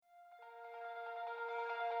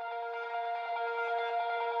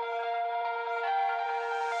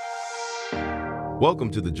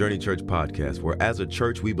Welcome to the Journey Church podcast, where as a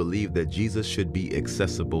church, we believe that Jesus should be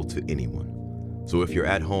accessible to anyone. So if you're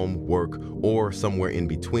at home, work, or somewhere in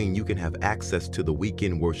between, you can have access to the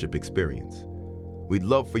weekend worship experience. We'd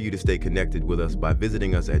love for you to stay connected with us by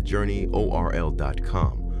visiting us at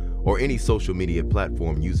journeyorl.com or any social media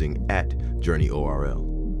platform using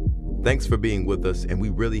 @JourneyORL. Thanks for being with us, and we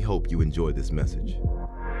really hope you enjoy this message.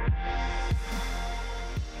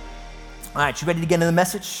 All right, you ready to get into the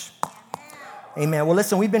message? Amen. Well,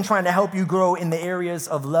 listen, we've been trying to help you grow in the areas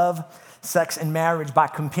of love, sex, and marriage by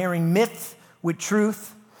comparing myth with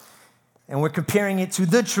truth. And we're comparing it to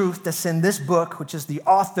the truth that's in this book, which is the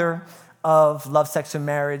author of Love, Sex, and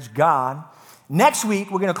Marriage, God. Next week,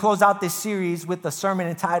 we're going to close out this series with a sermon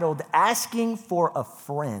entitled Asking for a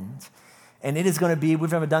Friend. And it is going to be,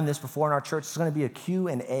 we've never done this before in our church, it's going to be a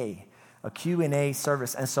Q&A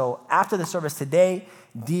service. And so after the service today,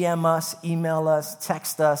 DM us, email us,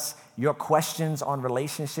 text us your questions on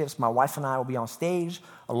relationships. My wife and I will be on stage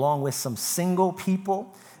along with some single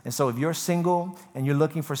people. And so if you're single and you're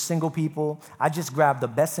looking for single people, I just grabbed the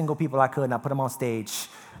best single people I could and I put them on stage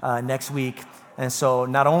next week. And so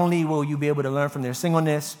not only will you be able to learn from their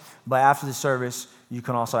singleness, but after the service, you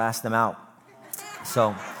can also ask them out.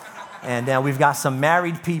 So, and then we've got some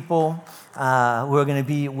married people who are going to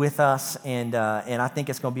be with us, and I think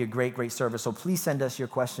it's going to be a great, great service. So please send us your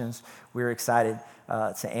questions. We're excited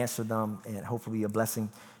to answer them and hopefully be a blessing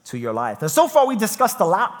to your life. And so far, we've discussed a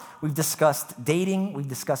lot. We've discussed dating. We've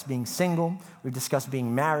discussed being single. We've discussed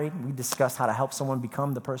being married. We've discussed how to help someone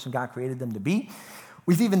become the person God created them to be.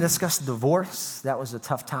 We've even discussed divorce. That was a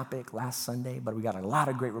tough topic last Sunday, but we got a lot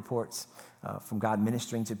of great reports from God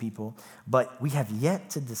ministering to people. But we have yet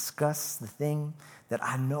to discuss the thing that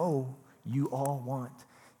I know you all want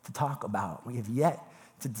to talk about. We have yet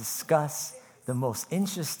to discuss the most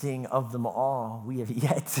interesting of them all. We have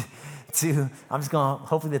yet to I'm just going to,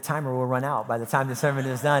 hopefully the timer will run out by the time the sermon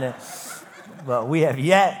is done. But we have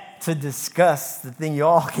yet to discuss the thing you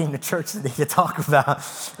all came to church today to talk about,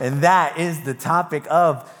 and that is the topic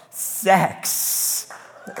of sex.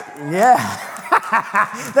 Yeah.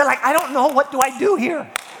 They're like, I don't know, what do I do here?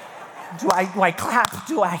 Do I clap?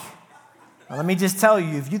 Well, let me just tell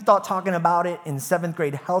you, if you thought talking about it in 7th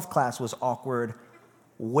grade health class was awkward,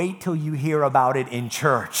 wait till you hear about it in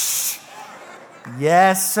church.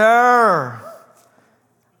 Yes, sir.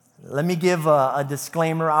 Let me give a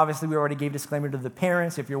disclaimer. Obviously, we already gave disclaimer to the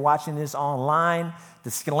parents. If you're watching this online,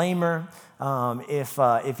 disclaimer.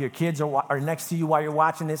 If your kids are next to you while you're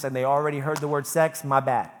watching this and they already heard the word sex, my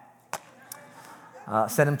bad.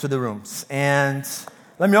 Send them to the rooms. And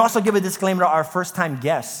let me also give a disclaimer to our first-time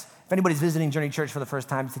guests. If anybody's visiting Journey Church for the first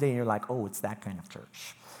time today and you're like, oh, it's that kind of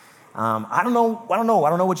church. I don't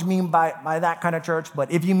know what you mean by that kind of church, but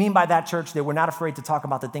if you mean by that church, that we're not afraid to talk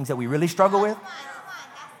about the things that we really struggle with.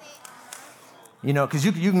 You know, because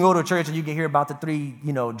you can go to a church and you can hear about the 3,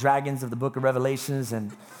 dragons of the book of Revelations,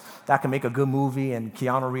 and that can make a good movie, and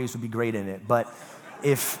Keanu Reeves would be great in it. But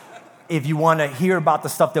if you want to hear about the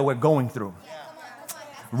stuff that we're going through,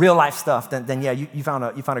 real life stuff, then yeah, you found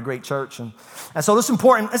a great church. And so it's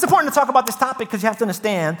important to talk about this topic because you have to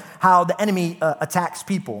understand how the enemy attacks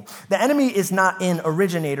people. The enemy is not an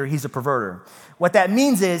originator, he's a perverter. What that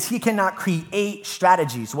means is he cannot create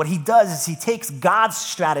strategies. What he does is he takes God's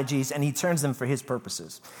strategies and he turns them for his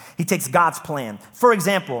purposes. He takes God's plan. For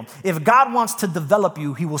example, if God wants to develop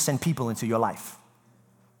you, he will send people into your life.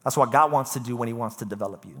 That's what God wants to do when he wants to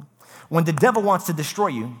develop you. When the devil wants to destroy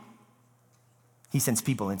you, he sends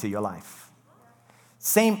people into your life.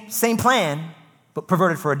 Same plan, but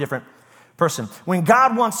perverted for a different person. When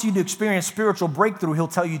God wants you to experience spiritual breakthrough, he'll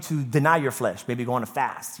tell you to deny your flesh, maybe go on a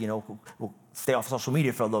fast, we'll stay off social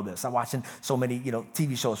media for a little bit, stop watching so many,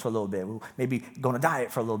 TV shows for a little bit, we'll maybe go on a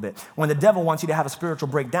diet for a little bit. When the devil wants you to have a spiritual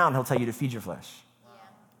breakdown, he'll tell you to feed your flesh.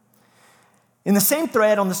 In the same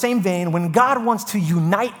thread, on the same vein, when God wants to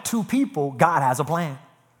unite 2 people, God has a plan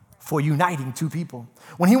for uniting 2 people.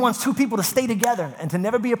 When he wants 2 people to stay together and to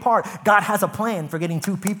never be apart, God has a plan for getting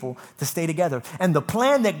 2 people to stay together. And the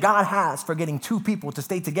plan that God has for getting 2 people to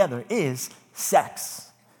stay together is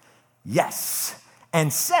sex. Yes.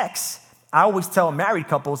 And sex, I always tell married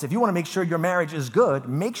couples, if you want to make sure your marriage is good,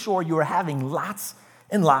 make sure you are having lots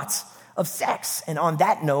and lots of sex. And on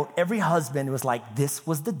that note, every husband was like, this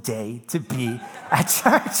was the day to be at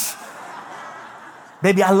church.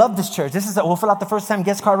 Baby, I love this church. We'll fill out the first-time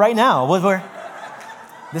guest card right now.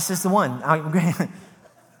 This is the one.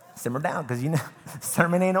 Simmer down, because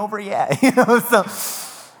sermon ain't over yet.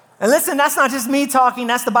 And listen, that's not just me talking,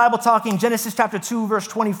 that's the Bible talking. Genesis chapter 2, verse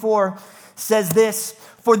 24 says this,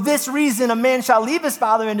 "For this reason a man shall leave his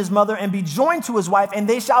father and his mother and be joined to his wife, and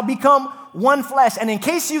they shall become one flesh." And in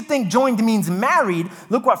case you think joined means married,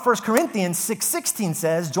 look what 1 Corinthians 6:16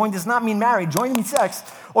 says. Joined does not mean married, joined means sex.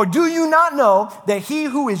 "Or do you not know that he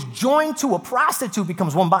who is joined to a prostitute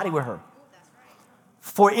becomes one body with her?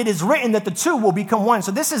 For it is written that the two will become one." So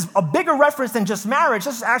this is a bigger reference than just marriage.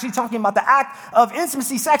 This is actually talking about the act of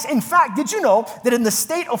intimacy, sex. In fact, did you know that in the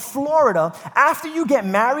state of Florida, after you get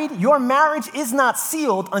married, your marriage is not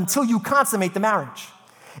sealed until you consummate the marriage?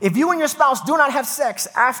 If you and your spouse do not have sex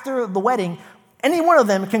after the wedding, any one of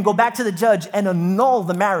them can go back to the judge and annul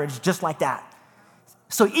the marriage just like that.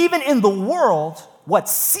 So even in the world, what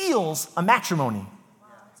seals a matrimony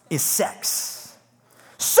is sex.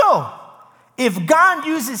 So, if God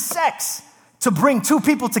uses sex to bring two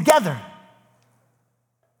people together,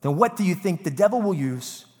 then what do you think the devil will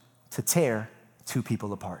use to tear two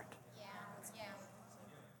people apart?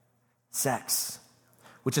 Sex.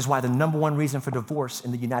 Which is why the number one reason for divorce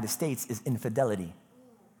in the United States is infidelity.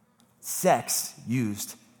 Sex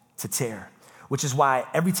used to tear. Which is why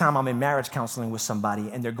every time I'm in marriage counseling with somebody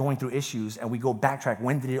and they're going through issues and we go backtrack,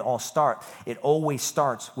 when did it all start? It always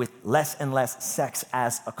starts with less and less sex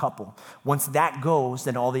as a couple. Once that goes,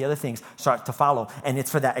 then all the other things start to follow. And it's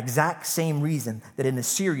for that exact same reason that in the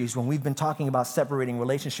series, when we've been talking about separating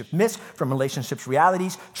relationship myths from relationships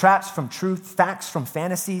realities, traps from truth, facts from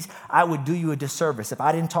fantasies, I would do you a disservice if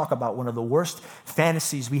I didn't talk about one of the worst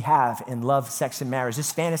fantasies we have in love, sex, and marriage.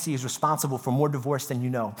 This fantasy is responsible for more divorce than you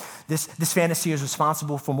know. This fantasy is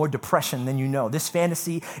responsible for more depression than you know. This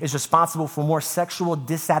fantasy is responsible for more sexual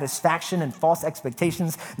dissatisfaction and false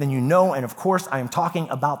expectations than you know. And of course, I am talking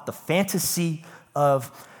about the fantasy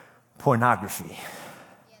of pornography.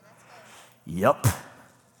 Yup.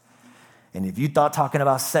 And if you thought talking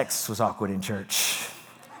about sex was awkward in church,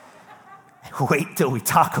 wait till we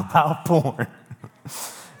talk about porn.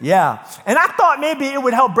 Yeah, and I thought maybe it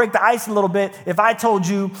would help break the ice a little bit if I told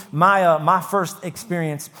you my first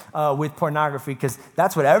experience with pornography, because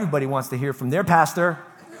that's what everybody wants to hear from their pastor.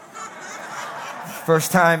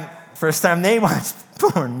 First time they watch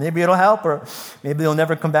porn. Maybe it'll help, or maybe they'll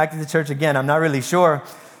never come back to the church again. I'm not really sure.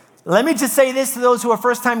 Let me just say this to those who are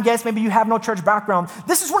first-time guests. Maybe you have no church background.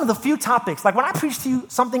 This is one of the few topics. Like when I preach to you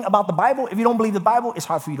something about the Bible, if you don't believe the Bible, it's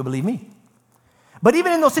hard for you to believe me. But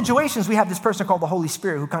even in those situations, we have this person called the Holy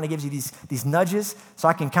Spirit who kind of gives you these nudges so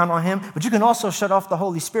I can count on him. But you can also shut off the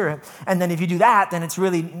Holy Spirit. And then if you do that, then it's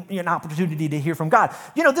really an opportunity to hear from God.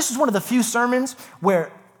 You know, this is one of the few sermons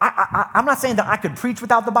where I'm not saying that I could preach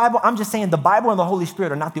without the Bible. I'm just saying the Bible and the Holy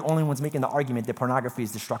Spirit are not the only ones making the argument that pornography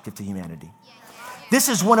is destructive to humanity. This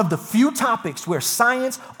is one of the few topics where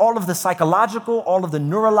science, all of the psychological, all of the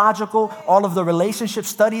neurological, all of the relationship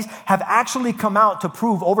studies have actually come out to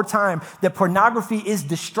prove over time that pornography is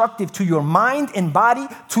destructive to your mind and body,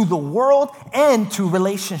 to the world, and to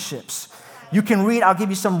relationships. You can read, I'll give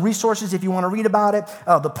you some resources if you want to read about it.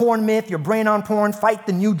 The Porn Myth, Your Brain on Porn,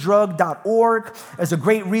 fightthenewdrug.org is a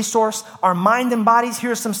great resource. Our mind and bodies,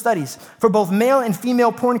 here are some studies. For both male and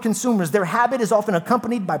female porn consumers, their habit is often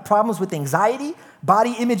accompanied by problems with anxiety,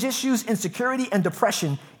 body image issues, insecurity, and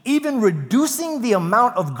depression, even reducing the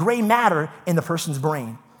amount of gray matter in the person's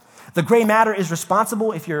brain. The gray matter is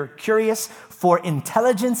responsible, if you're curious, for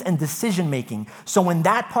intelligence and decision-making. So when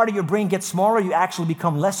that part of your brain gets smaller, you actually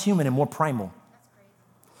become less human and more primal.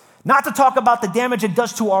 Not to talk about the damage it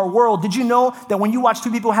does to our world. Did you know that when you watch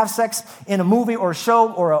two people have sex in a movie or a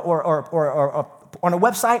show or on a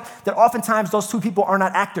website, that oftentimes those two people are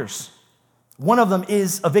not actors? One of them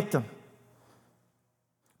is a victim.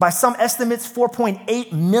 By some estimates,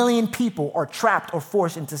 4.8 million people are trapped or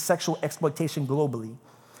forced into sexual exploitation globally.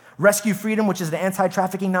 Rescue Freedom, which is the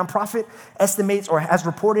anti-trafficking nonprofit, estimates or has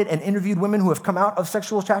reported and interviewed women who have come out of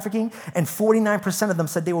sexual trafficking, and 49% of them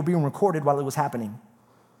said they were being recorded while it was happening.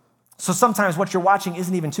 So sometimes what you're watching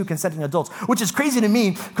isn't even two consenting adults, which is crazy to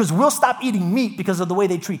me because we'll stop eating meat because of the way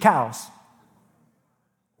they treat cows.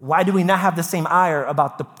 Why do we not have the same ire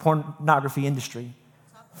about the pornography industry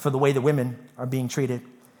for the way that women are being treated?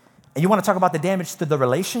 And you want to talk about the damage to the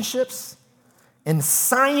relationships? In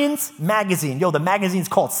Science magazine, the magazine's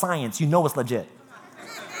called Science, you know it's legit.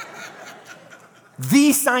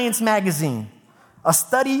 The Science magazine, a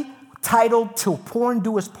study titled "Till Porn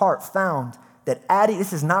Do Us Part" found that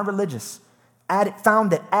this is not religious, found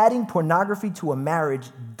that adding pornography to a marriage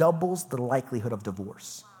doubles the likelihood of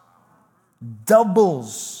divorce.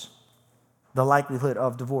 Doubles the likelihood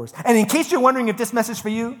of divorce. And in case you're wondering if this message is for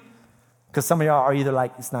you, because some of y'all are either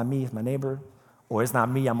like, it's not me, it's my neighbor, or it's not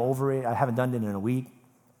me, I'm over it, I haven't done it in a week.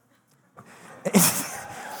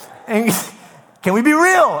 And can we be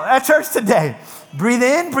real at church today? Breathe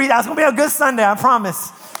in, breathe out. It's going to be a good Sunday, I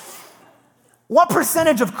promise. What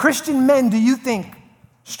percentage of Christian men do you think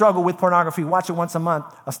struggle with pornography? Watch it once a month.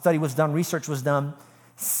 A study was done, research was done.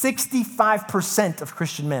 65% of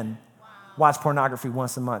Christian men watch pornography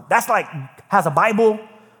once a month. That's like, has a Bible,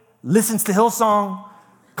 listens to Hillsong,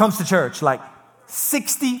 comes to church. Like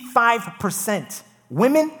 65%.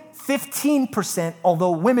 Women, 15%,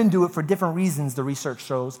 although women do it for different reasons, the research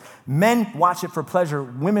shows. Men watch it for pleasure.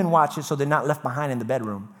 Women watch it so they're not left behind in the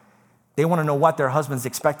bedroom. They want to know what their husband's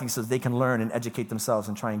expecting so they can learn and educate themselves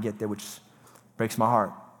and try and get there, which breaks my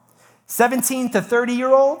heart. 17 to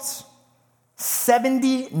 30-year-olds,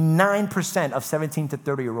 79% of 17 to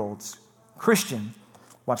 30-year-olds, Christian,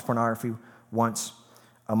 watch pornography once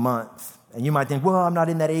a month. And you might think, well, I'm not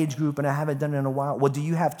in that age group and I haven't done it in a while. Well, do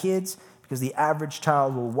you have kids? Because the average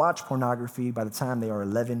child will watch pornography by the time they are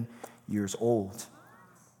 11 years old.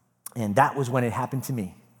 And that was when it happened to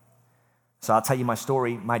me. So I'll tell you my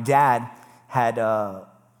story. My dad had,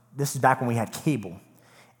 this is back when we had cable.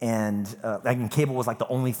 And cable was like the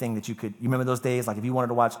only thing that you remember those days? Like if you wanted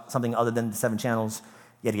to watch something other than the 7 channels,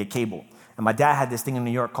 you had to get cable. And my dad had this thing in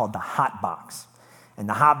New York called the hot box. And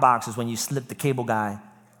the hot box is when you slip the cable guy,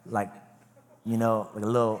 like a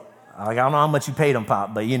little, I don't know how much you paid him,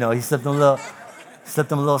 Pop, but he slipped him a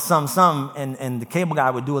little something, and the cable guy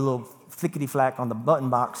would do a little flickety-flack on the button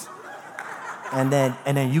box. And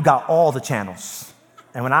then you got all the channels.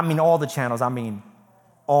 And when I mean all the channels, I mean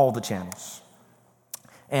all the channels.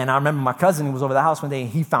 And I remember my cousin was over the house one day, and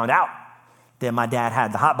he found out that my dad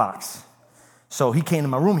had the hot box. So he came to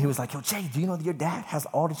my room. He was like, yo, Jay, do you know that your dad has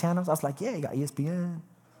all the channels? I was like, yeah, he got ESPN,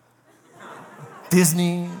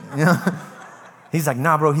 Disney. He's like,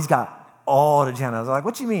 nah, bro, he's got all the channels. I was like,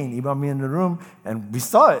 what you mean? He brought me into the room, and we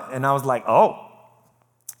saw it. And I was like, oh.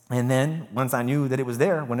 And then once I knew that it was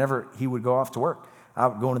there, whenever he would go off to work, I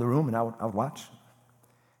would go into the room, and I would watch.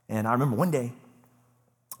 And I remember one day,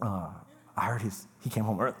 I heard he came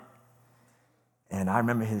home early. And I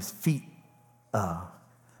remember his feet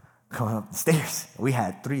coming up the stairs.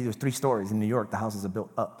 There was 3 stories in New York. The houses are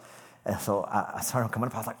built up. And so I saw him coming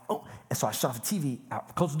up. I was like, oh. And so I shut off the TV. I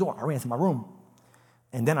closed the door. I ran to my room.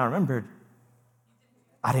 And then I remembered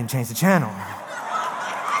I didn't change the channel.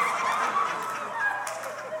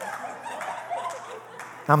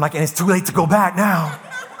 I'm like, and it's too late to go back now.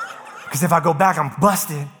 Because if I go back, I'm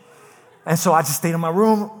busted. And so I just stayed in my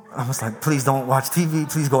room. I was like, please don't watch TV.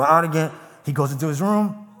 Please go out again. He goes into his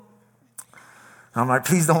room. I'm like,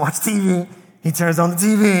 please don't watch TV. He turns on the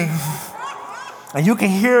TV. And you can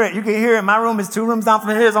hear it. You can hear it. My room is 2 rooms down from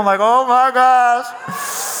his. I'm like, oh my gosh.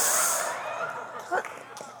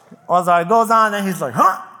 Also, it goes on, and he's like,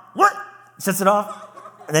 huh? What? Shuts it off.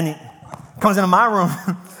 And then he comes into my room.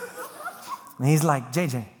 And he's like,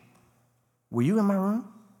 JJ, were you in my room?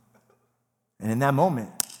 And in that moment,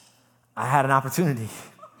 I had an opportunity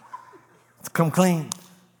to come clean,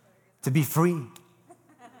 to be free.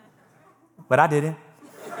 But I didn't.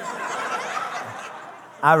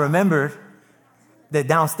 I remembered that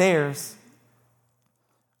downstairs,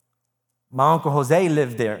 my Uncle Jose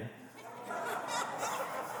lived there.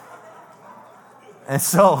 And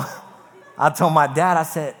so I told my dad, I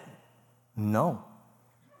said, no.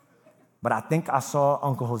 But I think I saw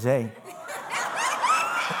Uncle Jose.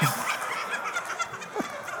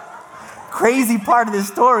 Crazy part of this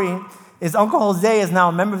story is Uncle Jose is now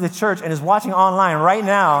a member of the church and is watching online right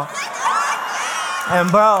now. And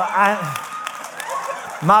bro,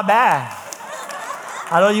 my bad.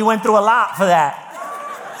 I know you went through a lot for that.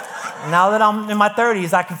 Now that I'm in my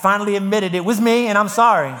 30s, I can finally admit it. It was me, and I'm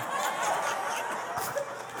sorry.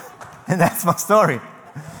 And that's my story.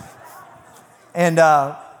 And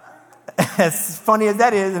as funny as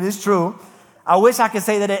that is, and it's true, I wish I could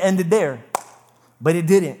say that it ended there, but it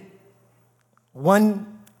didn't.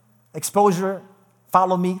 One exposure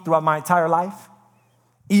followed me throughout my entire life,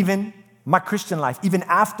 even my Christian life. Even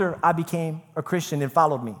after I became a Christian, it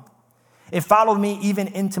followed me. It followed me even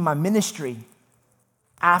into my ministry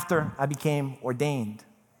after I became ordained.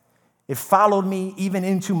 It followed me even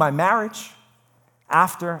into my marriage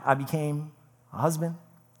after I became a husband.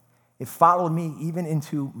 It followed me even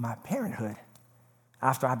into my parenthood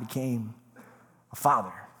after I became a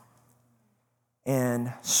father,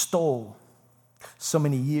 and stole so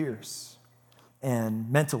many years and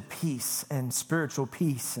mental peace and spiritual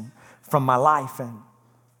peace and from my life, and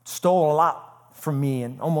stole a lot from me,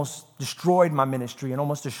 and almost destroyed my ministry and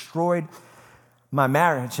almost destroyed my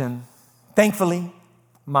marriage. And thankfully,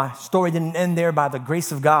 my story didn't end there by the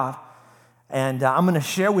grace of God. And I'm going to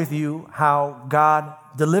share with you how God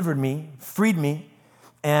delivered me, freed me,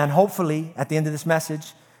 and hopefully at the end of this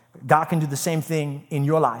message, God can do the same thing in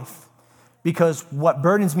your life. Because what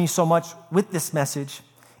burdens me so much with this message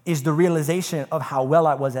is the realization of how well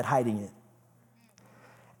I was at hiding it.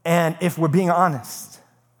 And if we're being honest,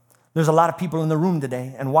 there's a lot of people in the room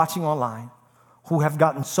today and watching online who have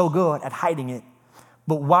gotten so good at hiding it.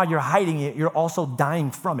 But while you're hiding it, you're also dying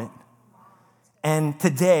from it. And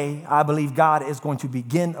today, I believe God is going to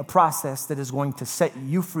begin a process that is going to set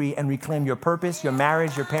you free and reclaim your purpose, your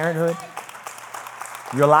marriage, your parenthood,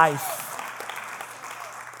 your life.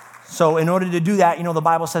 So in order to do that, the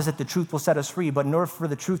Bible says that the truth will set us free. But in order for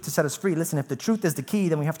the truth to set us free, listen, if the truth is the key,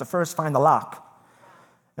 then we have to first find the lock.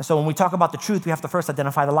 And so when we talk about the truth, we have to first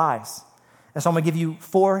identify the lies. And so I'm going to give you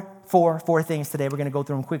four things today. We're going to go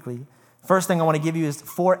through them quickly. First thing I want to give you is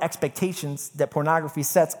 4 expectations that pornography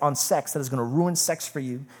sets on sex that is going to ruin sex for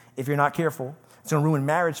you if you're not careful. It's going to ruin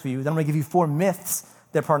marriage for you. Then I'm going to give you 4 myths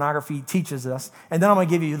that pornography teaches us. And then I'm going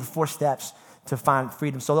to give you the 4 steps to find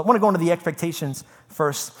freedom. So I want to go into the expectations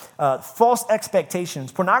first. False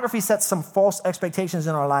expectations. Pornography sets some false expectations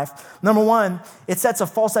in our life. Number 1, it sets a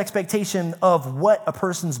false expectation of what a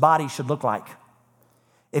person's body should look like.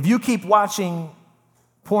 If you keep watching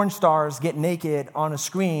porn stars get naked on a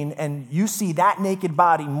screen and you see that naked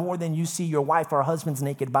body more than you see your wife or husband's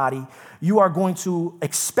naked body, you are going to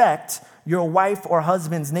expect your wife or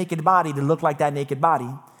husband's naked body to look like that naked body.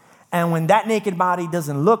 And when that naked body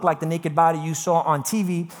doesn't look like the naked body you saw on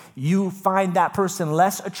TV, you find that person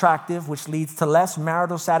less attractive, which leads to less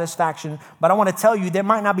marital satisfaction. But I want to tell you, there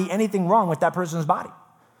might not be anything wrong with that person's body.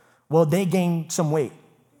 Well, they gained some weight.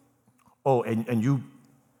 Oh, and you,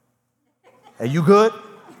 are you good?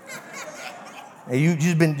 And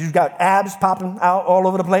you've got abs popping out all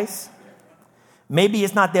over the place? Maybe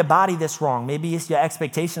it's not their body that's wrong. Maybe it's your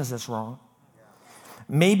expectations that's wrong.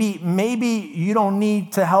 Maybe you don't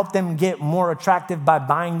need to help them get more attractive by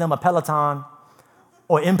buying them a Peloton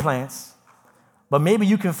or implants. But maybe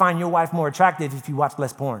you can find your wife more attractive if you watch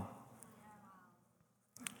less porn.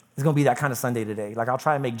 It's going to be that kind of Sunday today. Like, I'll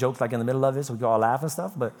try and make jokes like in the middle of it so we can all laugh and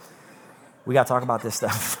stuff, but we got to talk about this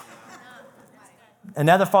stuff.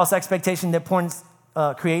 Another false expectation that porn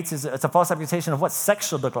creates is it's a false expectation of what sex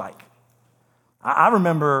should look like. I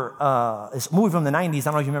remember this movie from the 90s. I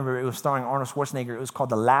don't know if you remember. It was starring Arnold Schwarzenegger. It was called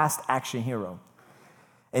The Last Action Hero.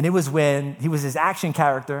 And it was when he was his action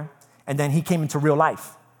character, and then he came into real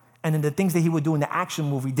life. And then the things that he would do in the action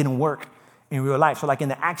movie didn't work in real life. So like in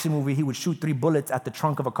the action movie, he would shoot 3 bullets at the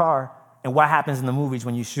trunk of a car. And what happens in the movies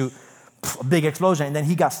when you shoot a big explosion? And then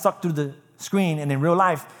he got sucked through the screen, and in real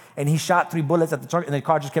life, and he shot 3 bullets at the trunk, and the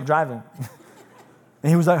car just kept driving. And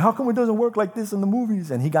he was like, how come it doesn't work like this in the movies?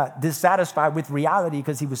 And he got dissatisfied with reality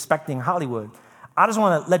because he was expecting Hollywood. I just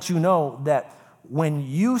want to let you know that when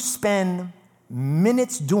you spend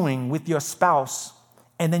minutes doing with your spouse,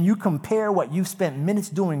 and then you compare what you spent minutes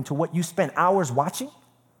doing to what you spent hours watching,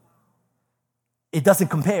 it doesn't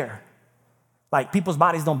compare. Like, people's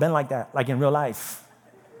bodies don't bend like that, like in real life.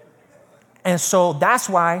 And so that's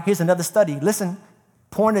why, here's another study. Listen,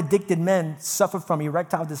 porn-addicted men suffer from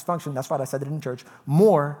erectile dysfunction, that's right, I said it in church,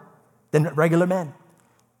 more than regular men.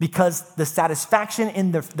 Because the satisfaction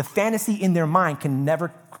in the fantasy in their mind can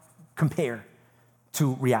never compare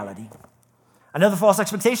to reality. Another false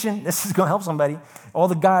expectation, this is going to help somebody. All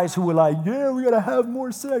the guys who were like, yeah, we got to have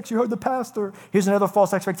more sex. You heard the pastor. Here's another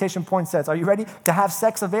false expectation porn sets. Are you ready? To have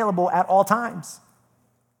sex available at all times.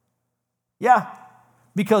 Yeah,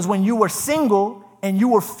 because when you were single and you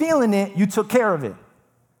were feeling it, you took care of it.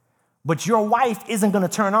 But your wife isn't going to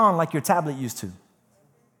turn on like your tablet used to.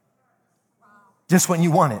 Just when you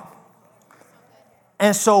want it.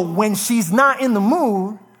 And so when she's not in the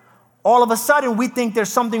mood, all of a sudden we think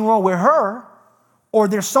there's something wrong with her, or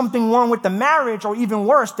there's something wrong with the marriage, or even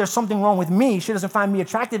worse, there's something wrong with me. She doesn't find me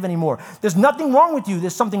attractive anymore. There's nothing wrong with you.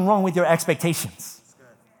 There's something wrong with your expectations.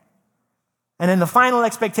 And then the final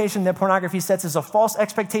expectation that pornography sets is a false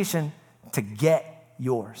expectation to get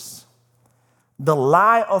yours. The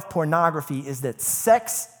lie of pornography is that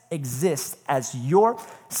sex exists as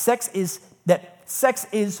sex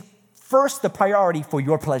is first the priority for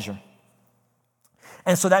your pleasure.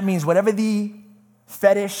 And so that means whatever the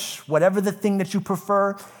fetish, whatever the thing that you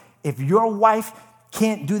prefer, if your wife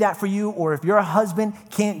can't do that for you, or if your husband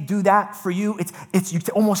can't do that for you, you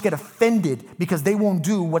almost get offended because they won't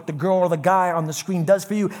do what the girl or the guy on the screen does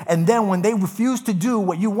for you. And then when they refuse to do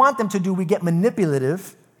what you want them to do, we get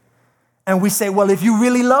manipulative. And we say, well, if you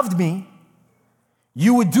really loved me,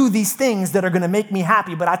 you would do these things that are going to make me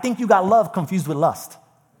happy. But I think you got love confused with lust.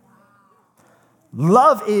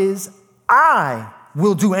 Love is, I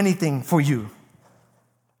will do anything for you.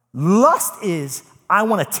 Lust is, I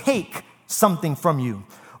want to take something from you.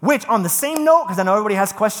 Which, on the same note, because I know everybody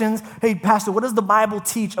has questions, hey, Pastor, what does the Bible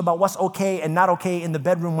teach about what's okay and not okay in the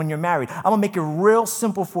bedroom when you're married? I'm going to make it real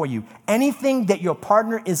simple for you. Anything that your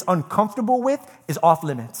partner is uncomfortable with is off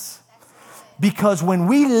limits. Because when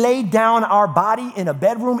we lay down our body in a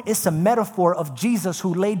bedroom, it's a metaphor of Jesus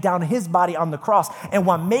who laid down his body on the cross. And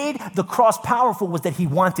what made the cross powerful was that he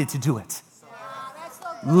wanted to do it.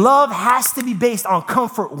 Love has to be based on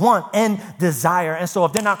comfort, want, and desire. And so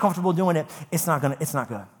if they're not comfortable doing it, it's not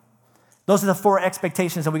good. Those are the 4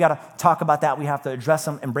 expectations, and we got to talk about that. We have to address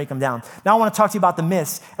them and break them down. Now I want to talk to you about the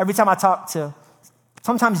myths. Every time I talk to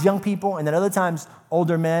sometimes young people, and then other times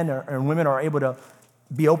older men or women are able to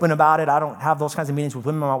be open about it. I don't have those kinds of meetings with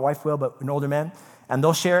women. My wife will, but an older men. And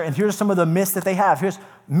they'll share. And here's some of the myths that they have. Here's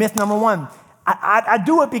myth number 1. I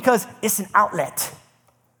do it because it's an outlet.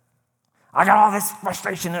 I got all this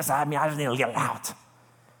frustration inside me. I just need to get it out.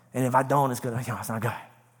 And if I don't, it's not good.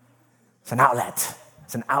 It's an outlet.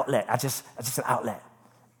 It's an outlet. It's just an outlet.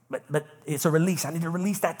 But it's a release. I need to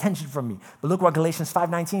release that tension from me. But look what Galatians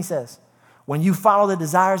 5:19 says. When you follow the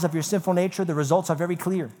desires of your sinful nature, the results are very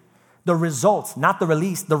clear. The results, not the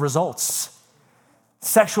release, the results.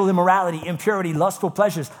 Sexual immorality, impurity, lustful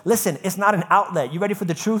pleasures. Listen, it's not an outlet. You ready for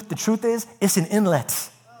the truth? The truth is, it's an inlet.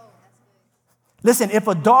 Listen, if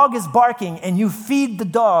a dog is barking and you feed the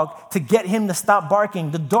dog to get him to stop barking,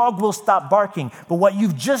 the dog will stop barking. But what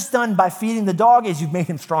you've just done by feeding the dog is you've made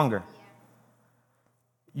him stronger.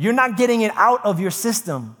 You're not getting it out of your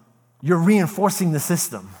system. You're reinforcing the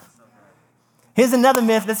system. Here's another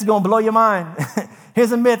myth. This is going to blow your mind.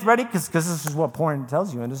 Here's a myth. Ready? Because this is what porn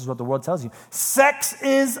tells you, and this is what the world tells you. Sex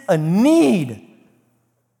is a need.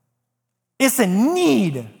 It's a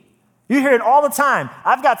need. You hear it all the time.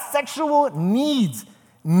 I've got sexual needs.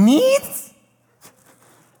 Needs?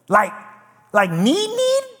 Like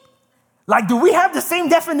need? Like, do we have the same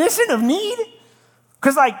definition of need?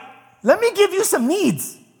 Because, let me give you some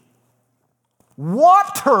needs.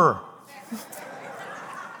 Water.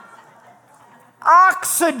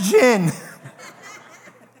 Oxygen.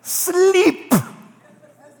 Sleep.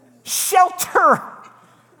 Shelter.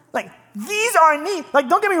 These are needs.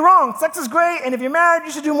 Don't get me wrong, sex is great, and if you're married,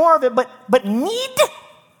 you should do more of it, but need?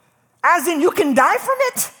 As in you can die from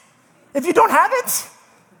it if you don't have it?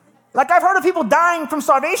 I've heard of people dying from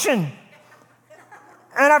starvation,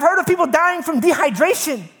 and I've heard of people dying from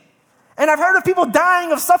dehydration, and I've heard of people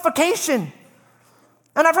dying of suffocation,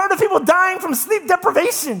 and I've heard of people dying from sleep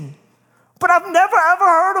deprivation, but I've never, ever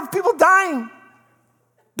heard of people dying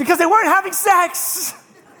because they weren't having sex.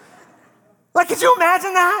 Could you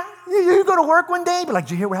imagine that? You go to work one day, be like,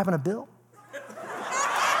 did you hear we're having a bill?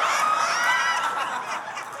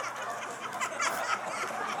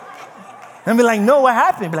 And be like, no, what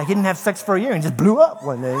happened? Be like, he didn't have sex for a year and just blew up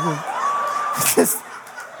one day. Just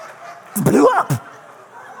blew up.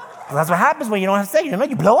 Well, that's what happens when you don't have sex.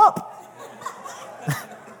 You blow up.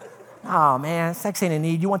 Oh, man, sex ain't a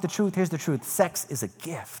need. You want the truth? Here's the truth. Sex is a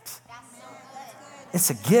gift. It's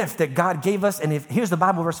a gift that God gave us. And here's the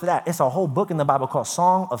Bible verse for that. It's a whole book in the Bible called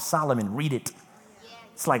Song of Solomon. Read it.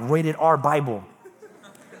 It's like rated R Bible.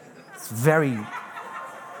 It's very,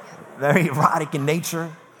 very erotic in nature.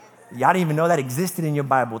 Y'all didn't even know that existed in your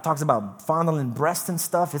Bible. It talks about fondling breasts and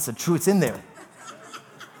stuff. It's it's in there.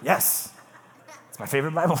 Yes. It's my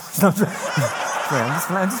favorite Bible. I'm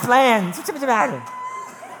just playing.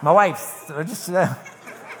 My wife.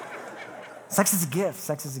 Sex is a gift.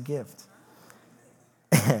 Sex is a gift.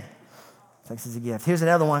 Sex is a gift. Here's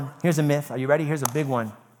another one. Here's a myth. Are you ready? Here's a big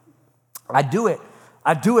one. I do it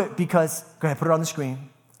because, go ahead, put it on the screen.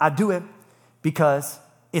 I do it because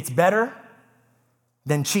it's better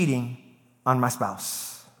than cheating on my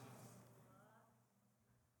spouse.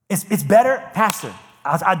 It's better, Pastor.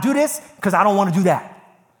 I do this because I don't want to do that.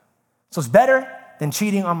 So it's better than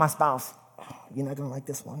cheating on my spouse. You're not going to like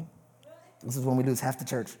this one. This is when we lose half the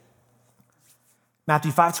church.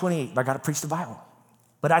 Matthew 5:28. I got to preach the Bible.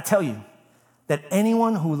 But I tell you that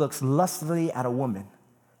anyone who looks lustfully at a woman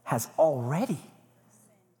has already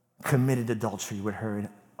committed adultery with her.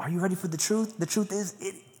 Are you ready for the truth? The truth is,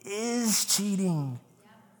 it is cheating.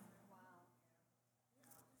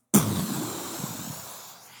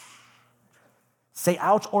 Say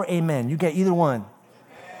ouch or amen. You get either one.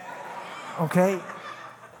 Okay?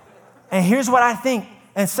 And here's what I think.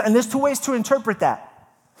 And there's 2 ways to interpret that.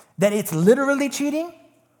 That it's literally cheating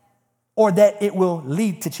or that it will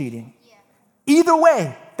lead to cheating. Either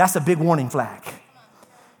way, that's a big warning flag.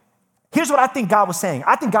 Here's what I think God was saying.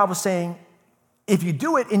 I think God was saying, if you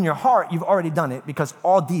do it in your heart, you've already done it because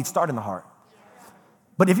all deeds start in the heart.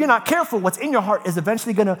 But if you're not careful, what's in your heart is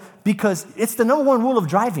eventually because it's the number 1 rule of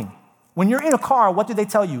driving. When you're in a car, what do they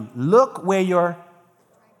tell you? Look where you're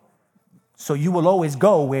So you will always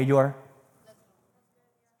go where you're.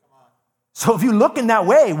 So if you look in that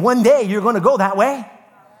way, one day you're going to go that way.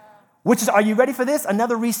 Which is, are you ready for this?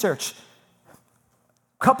 Another research.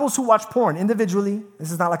 Couples who watch porn individually,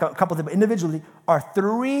 this is not like a couple, but individually, are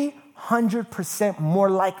 300% more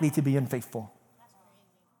likely to be unfaithful.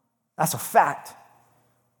 That's a fact.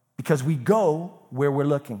 Because we go where we're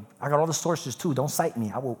looking. I got all the sources too. Don't cite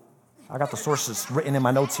me. I got the sources written in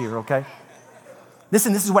my notes here, okay?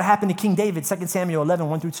 Listen, this is what happened to King David, 2 Samuel 11,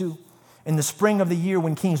 1 through 2. In the spring of the year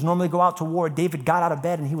when kings normally go out to war, David got out of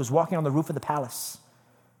bed and he was walking on the roof of the palace.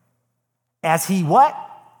 As he what?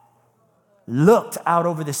 Looked out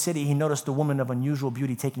over the city, he noticed a woman of unusual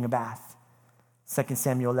beauty taking a bath. 2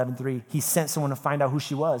 Samuel 11:3. He sent someone to find out who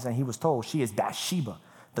she was, and he was told, she is Bathsheba,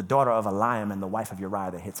 the daughter of Eliam and the wife of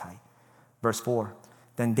Uriah the Hittite. Verse 4.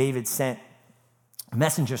 Then David sent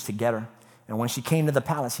messengers to get her, and when she came to the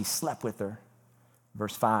palace, he slept with her.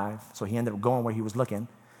 Verse 5. So he ended up going where he was looking.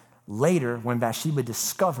 Later, when Bathsheba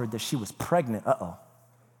discovered that she was pregnant,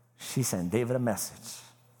 she sent David a message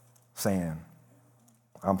saying,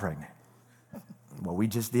 I'm pregnant. What we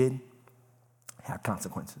just did had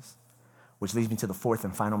consequences, which leads me to the fourth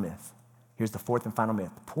and final myth. Here's the fourth and final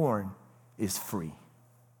myth. Porn is free.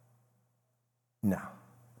 No.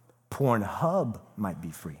 Pornhub might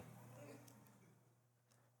be free.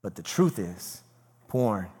 But the truth is,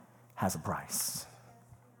 porn has a price.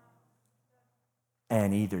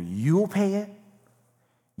 And either you'll pay it,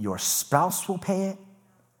 your spouse will pay it,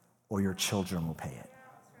 or your children will pay it.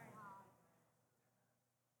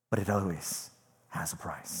 But it always has a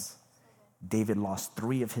price. David lost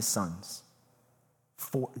three of his sons.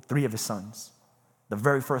 The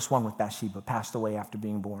very first one with Bathsheba passed away after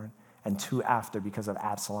being born, and two after because of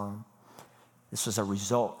Absalom. This was a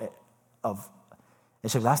result of, and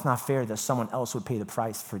so that's not fair that someone else would pay the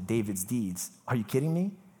price for David's deeds. Are you kidding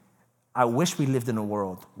me? I wish we lived in a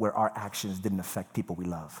world where our actions didn't affect people we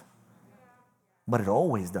love. But it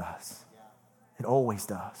always does. It always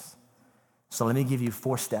does. So let me give you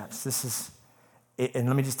 4 steps. And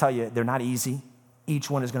let me just tell you, they're not easy. Each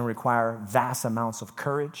one is going to require vast amounts of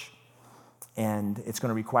courage, and it's going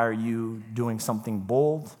to require you doing something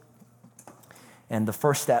bold. And the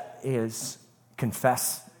first step is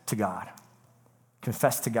confess to God.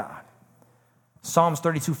 Confess to God. Psalms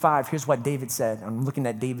 32:5, here's what David said. I'm looking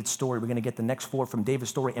at David's story. We're going to get the next 4 from David's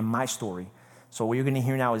story and my story. So what you're going to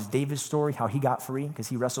hear now is David's story, how he got free, because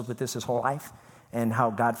he wrestled with this his whole life, and how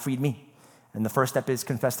God freed me. And the first step is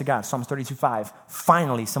confess to God. Psalms 32:5.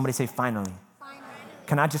 Finally, somebody say finally.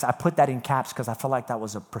 Finally. I put that in caps because I feel like that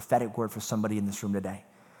was a prophetic word for somebody in this room today.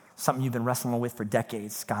 Something you've been wrestling with for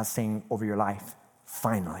decades. God's saying over your life,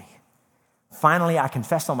 finally. Finally, I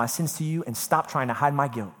confessed all my sins to you and stopped trying to hide my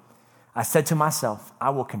guilt. I said to myself, I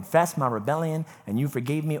will confess my rebellion and you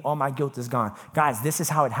forgave me. All my guilt is gone. Guys, this is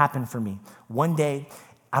how it happened for me. One day,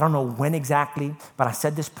 I don't know when exactly, but I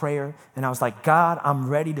said this prayer and I was like, God, I'm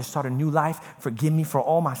ready to start a new life. Forgive me for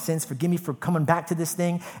all my sins. Forgive me for coming back to this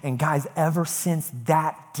thing. And guys, ever since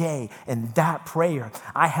that day and that prayer,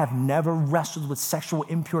 I have never wrestled with sexual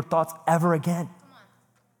impure thoughts ever again.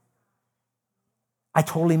 I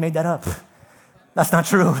totally made that up. That's not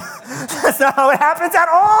true. That's not how it happens at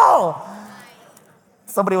all.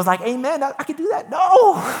 Somebody was like, amen, I could do that.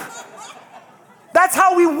 No. That's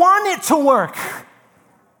how we want it to work.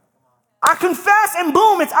 I confess and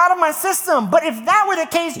boom, it's out of my system. But if that were the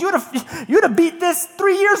case, you'd have beat this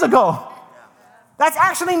 3 years ago. That's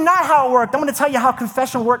actually not how it worked. I'm going to tell you how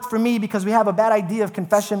confession worked for me because we have a bad idea of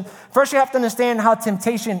confession. First, you have to understand how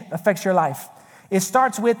temptation affects your life. It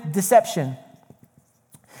starts with deception.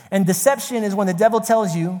 And deception is when the devil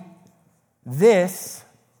tells you, this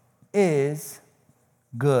is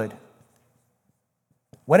good.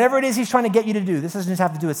 Whatever it is he's trying to get you to do, this doesn't just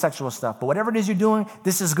have to do with sexual stuff, but whatever it is you're doing,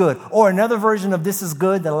 this is good. Or another version of this is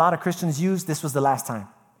good that a lot of Christians use, this was the last time.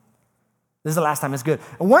 This is the last time it's good.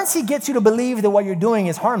 And once he gets you to believe that what you're doing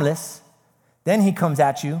is harmless, then he comes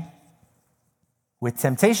at you with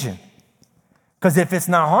temptation. Because if it's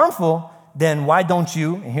not harmful, then why don't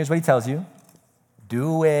you, and here's what he tells you,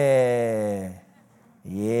 do it.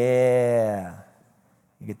 Yeah.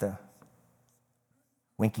 You get the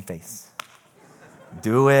winky face.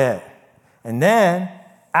 Do it. And then,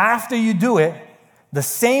 after you do it, the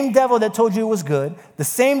same devil that told you it was good, the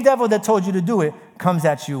same devil that told you to do it, comes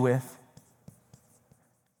at you with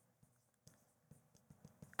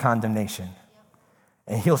condemnation.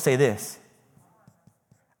 And he'll say this,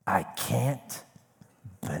 I can't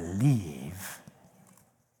believe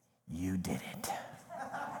you did it.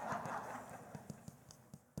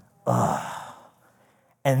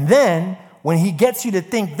 And then, when he gets you to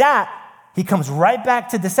think that, he comes right back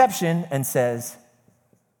to deception and says,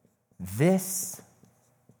 this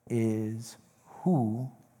is who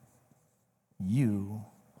you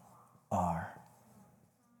are.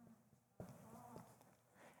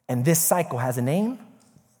 And this cycle has a name,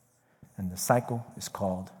 and the cycle is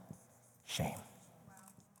called shame.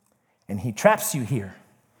 And he traps you here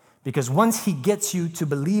because once he gets you to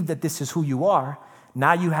believe that this is who you are,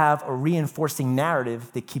 now you have a reinforcing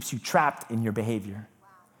narrative that keeps you trapped in your behavior.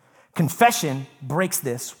 Confession breaks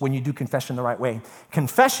this when you do confession the right way.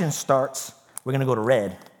 Confession starts, we're going to go to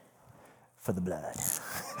red for the blood.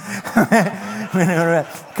 We're gonna go to red.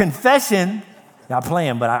 Confession, not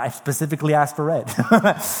playing, but I specifically asked for red.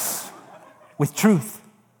 With truth.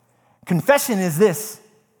 Confession is this.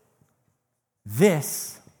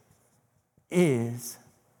 This is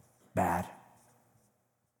bad.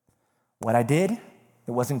 What I did,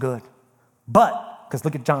 it wasn't good. But, because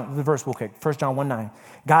look at the verse real quick, 1 John 1:9.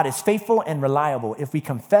 God is faithful and reliable. If we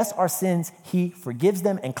confess our sins, he forgives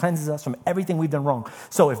them and cleanses us from everything we've done wrong.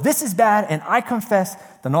 So if this is bad and I confess,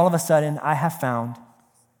 then all of a sudden I have found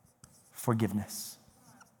forgiveness.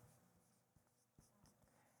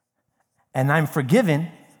 And I'm forgiven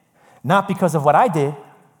not because of what I did,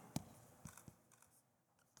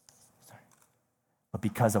 but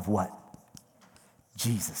because of what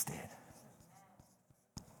Jesus did.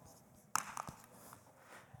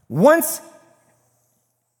 Once,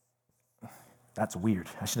 that's weird.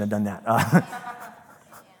 I shouldn't have done that.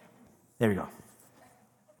 There we go.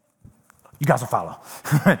 You guys will follow.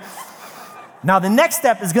 Now, the next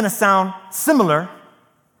step is going to sound similar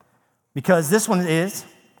because this one is,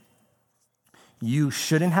 you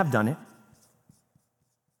shouldn't have done it.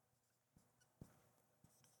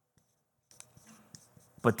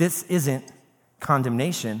 But this isn't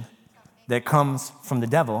condemnation that comes from the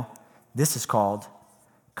devil. This is called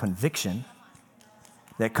conviction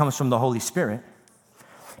that comes from the Holy Spirit.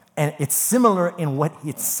 And it's similar in what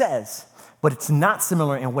it says, but it's not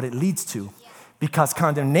similar in what it leads to. Because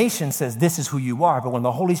condemnation says this is who you are, but when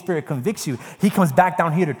the Holy Spirit convicts you, he comes back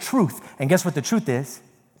down here to truth. And guess what the truth is?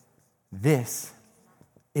 This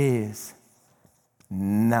is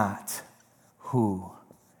not who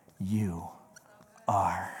you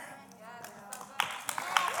are.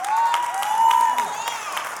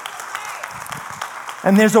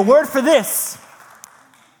 And there's a word for this.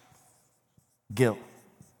 Guilt.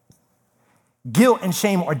 Guilt and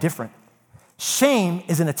shame are different. Shame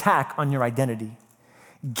is an attack on your identity.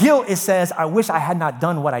 Guilt, it says, I wish I had not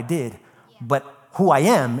done what I did, but who I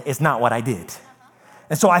am is not what I did.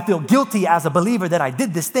 And so I feel guilty as a believer that I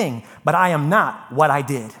did this thing, but I am not what I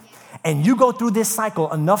did. And you go through this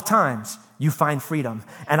cycle enough times, you find freedom.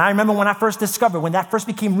 And I remember when I first discovered, when that first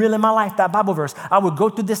became real in my life, that Bible verse, I would go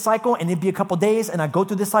through this cycle and it'd be a couple days and I'd go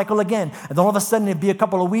through this cycle again. And then all of a sudden it'd be a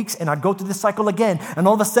couple of weeks and I'd go through this cycle again. And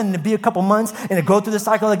all of a sudden it'd be a couple months and it'd go through the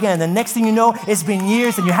cycle again. The next thing you know, it's been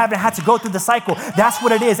years and you haven't had to go through the cycle. That's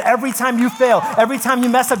what it is. Every time you fail, every time you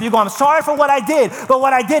mess up, you go, I'm sorry for what I did, but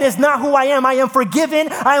what I did is not who I am. I am forgiven.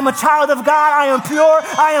 I am a child of God. I am pure.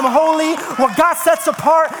 I am holy. What God sets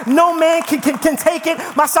apart, no man can take it.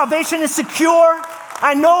 My salvation is secure.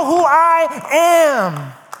 I know who I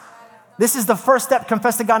am. This is the first step,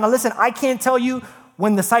 confess to God. Now listen, I can't tell you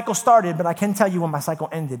when the cycle started, but I can tell you when my cycle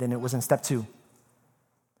ended, and it was in step 2.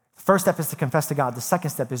 First step is to confess to God. The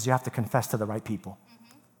second step is you have to confess to the right people.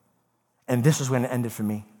 And this is when it ended for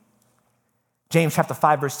me. James chapter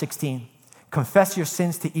 5, verse 16. Confess your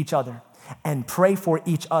sins to each other and pray for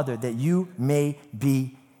each other that you may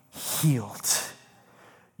be healed.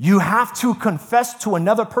 You have to confess to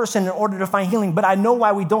another person in order to find healing. But I know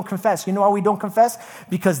why we don't confess. You know why we don't confess?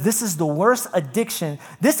 Because this is the worst addiction.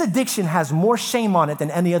 This addiction has more shame on it than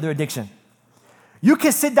any other addiction. You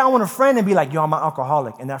can sit down with a friend and be like, yo, I'm an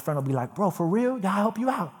alcoholic. And that friend will be like, bro, for real? I'll help you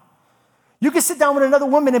out. You can sit down with another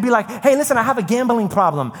woman and be like, hey, listen, I have a gambling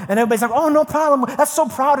problem. And everybody's like, oh, no problem. That's so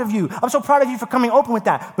proud of you. I'm so proud of you for coming open with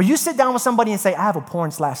that. But you sit down with somebody and say, I have a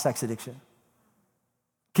porn/sex addiction.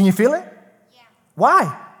 Can you feel it? Yeah.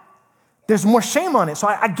 Why? There's more shame on it. So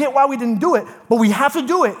I get why we didn't do it, but we have to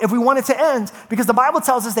do it if we want it to end, because the Bible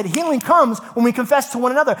tells us that healing comes when we confess to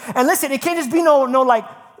one another. And listen, it can't just be no like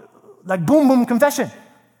boom, boom confession.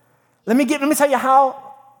 Let me tell you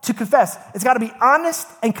how to confess. It's got to be honest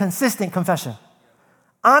and consistent confession.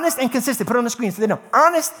 Honest and consistent. Put it on the screen so they know.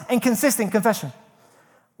 Honest and consistent confession.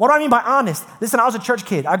 What do I mean by honest? Listen, I was a church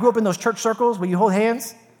kid. I grew up in those church circles where you hold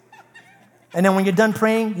hands, and then when you're done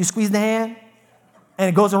praying, you squeeze the hand, and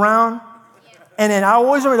it goes around. And then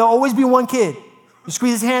there'll always be one kid. You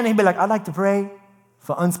squeeze his hand and he'd be like, I'd like to pray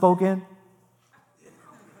for unspoken.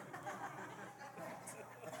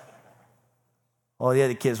 All the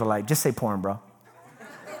other kids were like, just say porn, bro.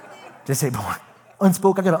 Just say porn.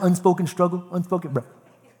 Unspoken, I got an unspoken struggle. Unspoken, bro.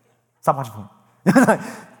 Stop watching porn.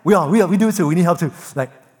 we do it too. We need help too.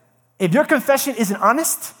 Like, if your confession isn't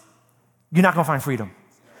honest, you're not going to find freedom.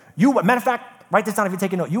 Matter of fact, write this down if you're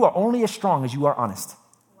taking note. You are only as strong as you are honest.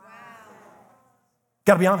 Wow.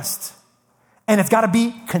 Got to be honest. And it's got to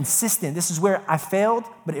be consistent. This is where I failed,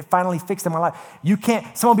 but it finally fixed in my life. You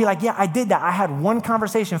can't, someone be like, yeah, I did that. I had one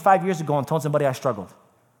conversation 5 years ago and told somebody I struggled.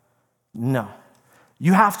 No.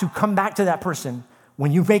 You have to come back to that person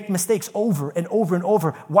when you make mistakes over and over and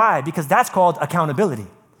over. Why? Because that's called accountability.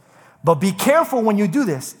 But be careful when you do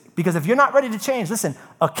this, because if you're not ready to change, listen,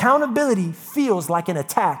 accountability feels like an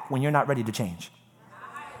attack when you're not ready to change.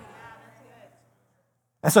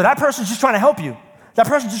 And so that person's just trying to help you. That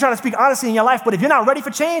person's just trying to speak honestly in your life, but if you're not ready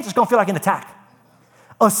for change, it's going to feel like an attack,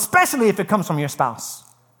 especially if it comes from your spouse,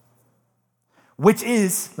 which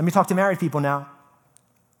is, let me talk to married people now.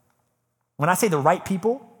 When I say the right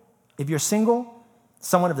people, if you're single,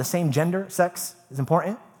 someone of the same gender, sex is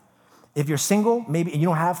important. If you're single, maybe you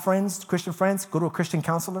don't have friends, Christian friends, go to a Christian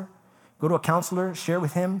counselor. Go to a counselor, share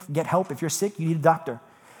with him, get help. If you're sick, you need a doctor.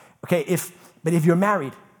 Okay, but if you're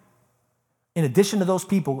married, in addition to those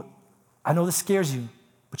people, I know this scares you,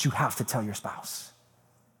 but you have to tell your spouse.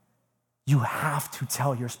 You have to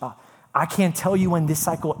tell your spouse. I can't tell you when this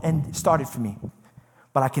cycle started for me,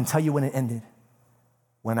 but I can tell you when it ended,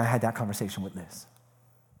 when I had that conversation with Liz.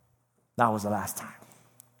 That was the last time.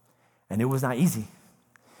 And it was not easy,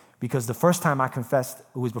 because the first time I confessed,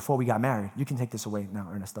 it was before we got married. You can take this away now,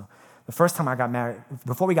 Ernesto. The first time I got married,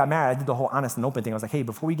 before we got married, I did the whole honest and open thing. I was like, hey,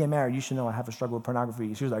 before we get married, you should know I have a struggle with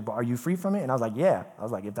pornography. She was like, but are you free from it? And I was like, yeah. I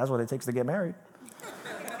was like, if that's what it takes to get married.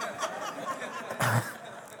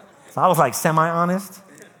 So I was like semi-honest.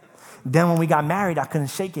 Then when we got married, I couldn't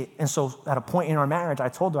shake it. And so at a point in our marriage, I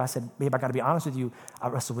told her, I said, babe, I got to be honest with you. I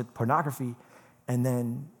wrestled with pornography. And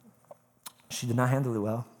then she did not handle it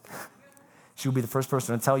well. She would be the first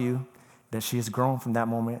person to tell you that she has grown from that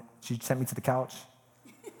moment. She sent me to the couch.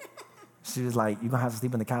 She was like, you're going to have to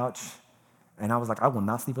sleep on the couch. And I was like, I will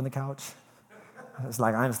not sleep on the couch. It's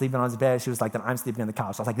like, I'm sleeping on his bed. She was like, then I'm sleeping on the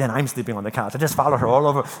couch. I was like, then I'm sleeping on the couch. I just followed her all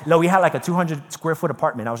over. No, we had like a 200 square foot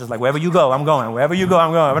apartment. I was just like, wherever you go, I'm going. Wherever you go,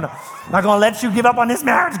 I'm going. I'm not going to let you give up on this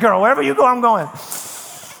marriage, girl. Wherever you go, I'm going.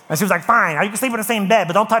 And she was like, fine. You can sleep in the same bed,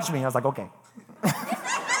 but don't touch me. I was like, okay.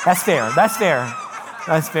 That's fair. That's fair.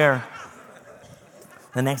 That's fair.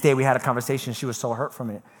 The next day we had a conversation. She was so hurt from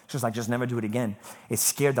it. She was like, just never do it again. It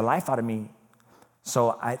scared the life out of me.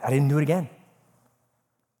 So I didn't do it again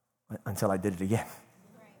until I did it again.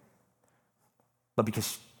 But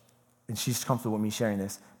because, and she's comfortable with me sharing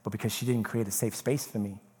this, but because she didn't create a safe space for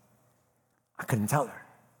me, I couldn't tell her.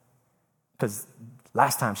 Because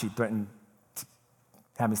last time she threatened to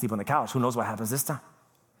have me sleep on the couch. Who knows what happens this time?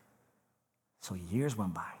 So years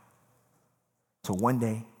went by. So one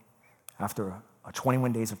day, after a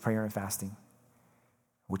 21 days of prayer and fasting,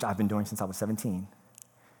 which I've been doing since I was 17,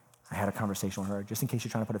 I had a conversation with her, just in case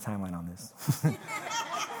you're trying to put a timeline on this.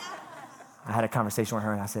 I had a conversation with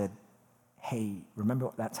her and I said, hey, remember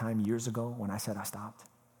that time years ago when I said I stopped?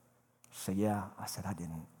 She said, yeah. I said, I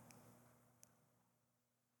didn't.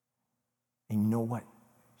 And you know what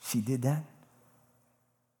she did then?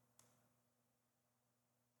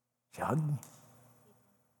 She hugged me.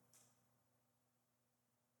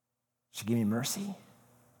 She gave me mercy,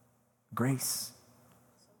 grace.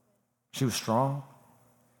 She was strong.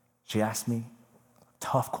 She asked me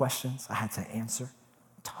tough questions. I had to answer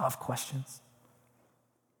tough questions.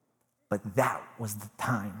 But that was the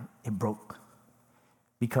time it broke,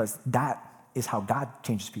 because that is how God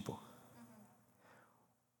changes people.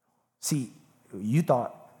 See, you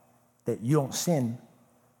thought that you don't sin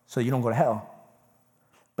so you don't go to hell,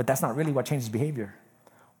 but that's not really what changes behavior.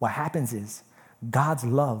 What happens is God's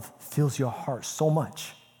love fills your heart so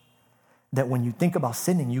much that when you think about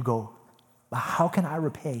sinning, you go, how can I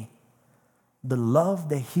repay the love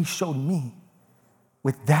that he showed me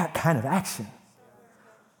with that kind of action?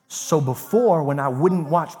 So before, when I wouldn't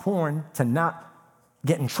watch porn to not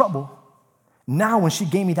get in trouble, now when she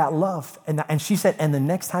gave me that love, and she said, and the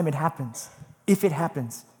next time it happens, if it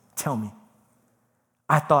happens, tell me.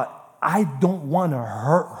 I thought, I don't want to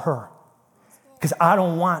hurt her, because I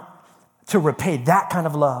don't want to repay that kind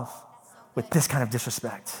of love with this kind of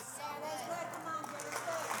disrespect.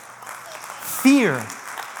 Fear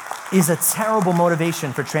is a terrible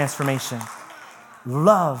motivation for transformation.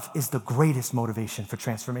 Love is the greatest motivation for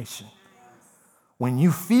transformation. When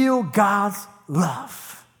you feel God's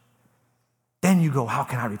love, then you go, how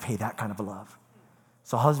can I repay that kind of a love?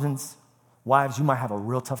 So husbands, wives, you might have a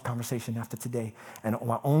real tough conversation after today. And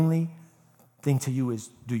my only thing to you is,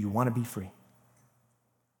 do you want to be free?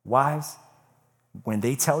 Wives, when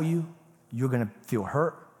they tell you, you're going to feel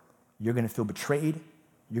hurt, you're going to feel betrayed,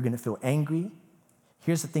 you're going to feel angry.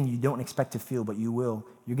 Here's the thing you don't expect to feel, but you will.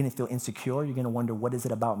 You're going to feel insecure. You're going to wonder, what is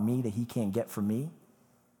it about me that he can't get from me? You're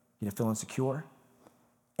going to feel insecure.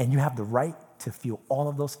 And you have the right to feel all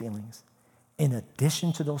of those feelings. In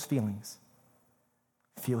addition to those feelings,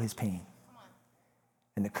 feel his pain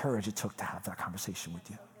and the courage it took to have that conversation with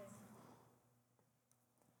you.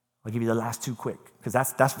 I'll give you the last two quick, because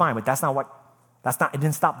that's fine, but it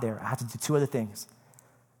didn't stop there. I had to do two other things.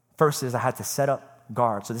 First is I had to set up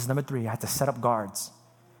guards. So this is number 3. I had to set up guards.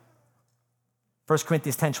 1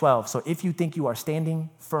 Corinthians 10:12. So if you think you are standing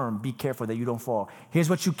firm, be careful that you don't fall. Here's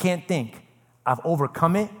what you can't think. I've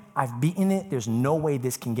overcome it. I've beaten it. There's no way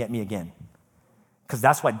this can get me again. Because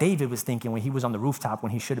that's what David was thinking when he was on the rooftop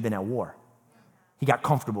when he should have been at war. He got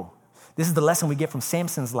comfortable. This is the lesson we get from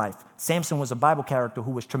Samson's life. Samson was a Bible character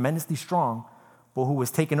who was tremendously strong, but who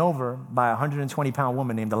was taken over by a 120-pound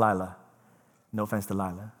woman named Delilah. No offense,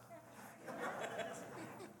 Delilah.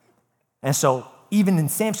 And so even in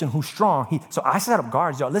Samson, who's strong, so I set up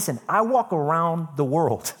guards, y'all. Listen, I walk around the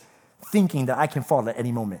world thinking that I can fall at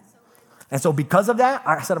any moment. And so because of that,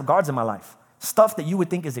 I set up guards in my life. Stuff that you would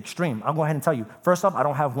think is extreme. I'll go ahead and tell you. First off, I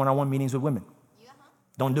don't have one-on-one meetings with women.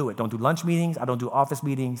 Don't do it. Don't do lunch meetings. I don't do office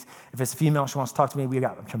meetings. If it's a female, she wants to talk to me. We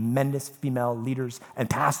got tremendous female leaders and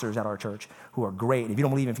pastors at our church who are great. And if you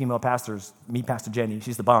don't believe in female pastors, meet Pastor Jenny.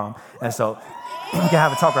 She's the bomb. And so you can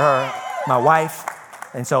have a talk with her, my wife.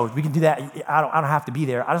 And so we can do that. I don't have to be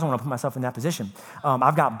there. I just want to put myself in that position.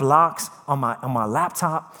 I've got blocks on my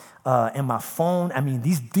laptop and my phone. I mean,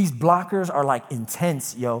 these blockers are like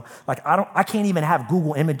intense, yo. Like I can't even have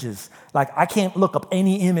Google Images. Like I can't look up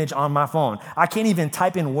any image on my phone. I can't even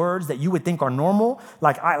type in words that you would think are normal.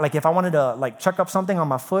 Like if I wanted to check up something on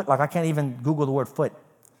my foot, I can't even Google the word foot.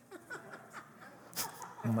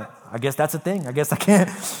 I'm like, I guess that's a thing. I guess I can't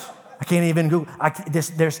even Google.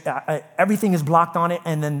 Everything is blocked on it,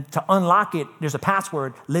 and then to unlock it, there's a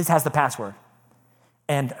password. Liz has the password,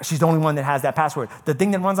 and she's the only one that has that password. The thing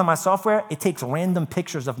that runs on my software, it takes random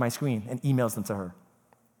pictures of my screen and emails them to her.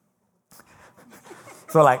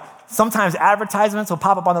 So sometimes advertisements will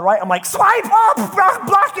pop up on the right. I'm like, swipe up,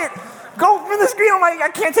 block it, go from the screen. I'm like, I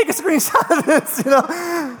can't take a screenshot of this,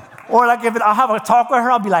 Or if I'll have a talk with her,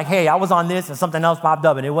 I'll be like, hey, I was on this and something else popped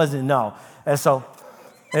up and it wasn't no. And so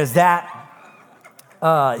there's that.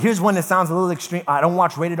 Here's one that sounds a little extreme. I don't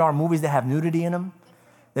watch rated R movies that have nudity in them.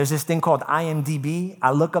 There's this thing called IMDb.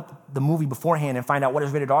 I look up the movie beforehand and find out what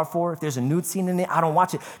it's rated R for. If there's a nude scene in it, I don't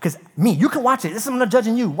watch it. Because you can watch it. I'm not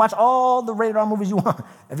judging you. Watch all the rated R movies you want.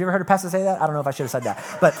 Have you ever heard a pastor say that? I don't know if I should have said that.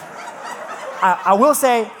 But I will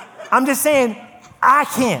say, I'm just saying, I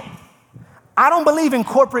can't. I don't believe in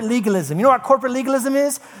corporate legalism. You know what corporate legalism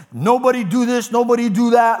is? Nobody do this, nobody do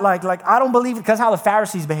that. I don't believe it because how the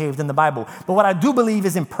Pharisees behaved in the Bible. But what I do believe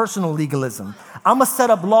is in personal legalism. I'm going to set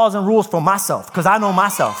up laws and rules for myself because I know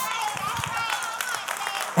myself.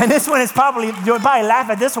 And this one is you'll probably laugh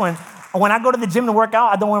at this one. When I go to the gym to work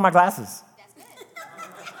out, I don't wear my glasses. That's good.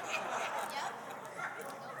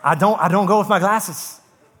 I don't go with my glasses.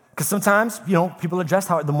 Because sometimes, people are dressed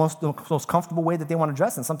how the most comfortable way that they want to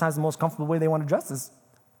dress, and sometimes the most comfortable way they want to dress is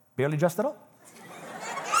barely dressed at all.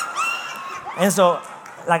 And so,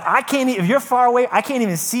 I can't, if you're far away, I can't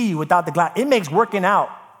even see you without the glass. It makes working out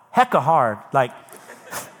hecka hard.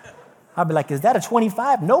 I'll be like, is that a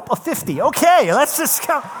 25? Nope, a 50. Okay, let's just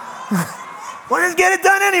count. We'll just get it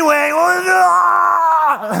done anyway.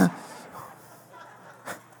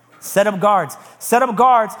 Set up guards.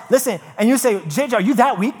 Listen, and you say, JJ, are you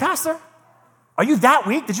that weak, Pastor? Are you that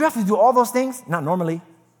weak? Did you have to do all those things? Not normally,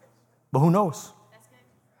 but who knows? That's good.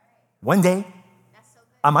 One day, That's so good.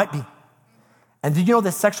 I might be. And did you know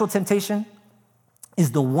that sexual temptation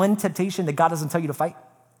is the one temptation that God doesn't tell you to fight?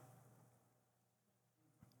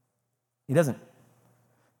 He doesn't.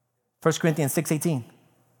 1 Corinthians 6:18.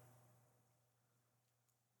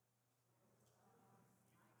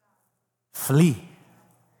 Flee.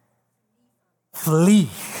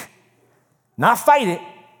 Not fight it.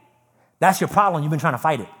 That's your problem. You've been trying to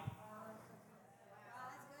fight it.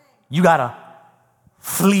 You gotta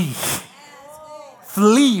flee.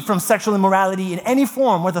 Flee from sexual immorality in any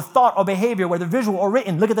form, whether thought or behavior, whether visual or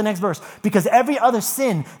written. Look at the next verse. Because every other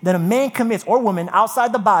sin that a man commits or woman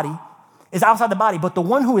outside the body is outside the body, but the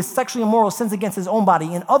one who is sexually immoral sins against his own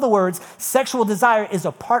body. In other words, sexual desire is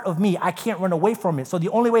a part of me. I can't run away from it. So the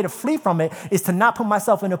only way to flee from it is to not put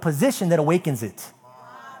myself in a position that awakens it. Wow,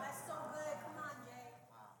 that's so good. Come on, Jay.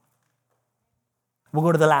 We'll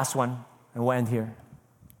go to the last one, and we'll end here.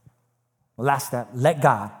 The last step, let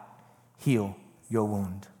God. heal your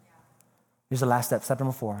wound. Here's the last step, step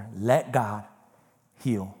number 4. Let God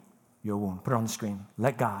heal your wound. Put it on the screen.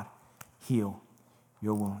 Let God heal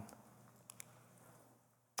your wound.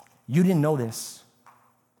 You didn't know this,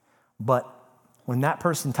 but when that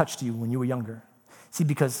person touched you when you were younger, see,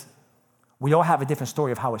 because we all have a different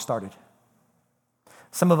story of how it started.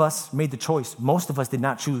 Some of us made the choice. Most of us did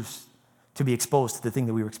not choose to be exposed to the thing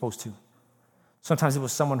that we were exposed to. Sometimes it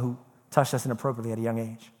was someone who touched us inappropriately at a young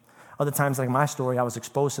age. Other times, like my story, I was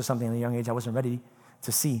exposed to something at a young age I wasn't ready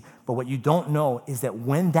to see. But what you don't know is that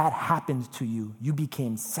when that happened to you, you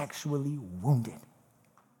became sexually wounded.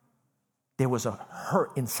 There was a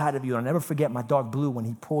hurt inside of you. I'll never forget my dog Blue when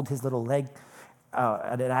he pulled his little leg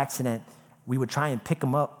at an accident. We would try and pick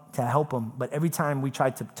him up to help him, but every time we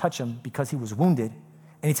tried to touch him because he was wounded,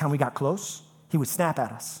 anytime we got close, he would snap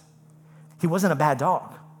at us. He wasn't a bad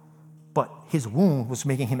dog, but his wound was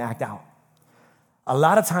making him act out. A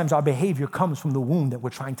lot of times our behavior comes from the wound that we're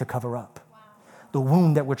trying to cover up, the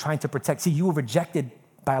wound that we're trying to protect. See, you were rejected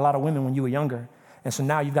by a lot of women when you were younger, and so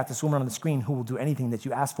now you've got this woman on the screen who will do anything that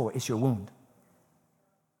you ask for. It's your wound.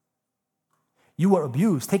 You were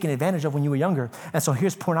abused, taken advantage of when you were younger, and so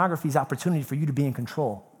here's pornography's opportunity for you to be in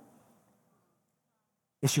control.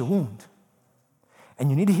 It's your wound.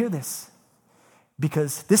 And you need to hear this,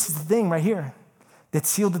 because this is the thing right here that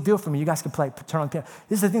sealed the deal for me. You guys can turn on the piano.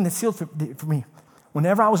 This is the thing that sealed for me.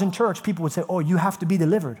 Whenever I was in church, people would say, oh, you have to be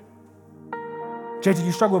delivered. JJ,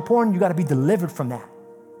 you struggle with porn? You got to be delivered from that.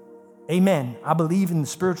 Amen. I believe in the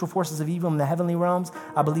spiritual forces of evil in the heavenly realms.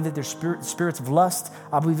 I believe that there's spirits of lust.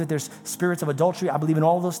 I believe that there's spirits of adultery. I believe in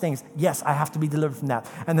all those things. Yes, I have to be delivered from that.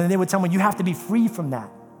 And then they would tell me, you have to be free from that.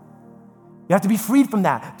 You have to be freed from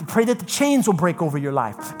that. Pray that the chains will break over your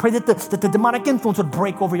life. Pray that the demonic influence would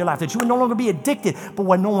break over your life, that you would no longer be addicted. But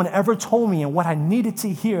what no one ever told me and what I needed to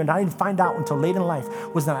hear, and I didn't find out until late in life,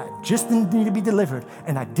 was that I just didn't need to be delivered,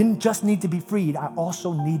 and I didn't just need to be freed, I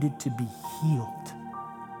also needed to be healed.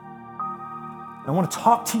 I want to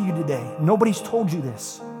talk to you today. Nobody's told you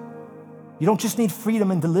this. You don't just need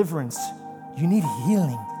freedom and deliverance. You need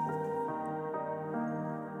healing.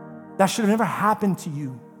 That should have never happened to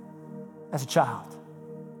you as a child.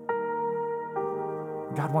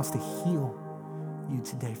 God wants to heal you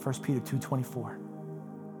today. 1 Peter 2:24.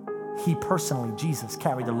 He personally, Jesus,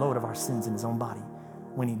 carried the load of our sins in his own body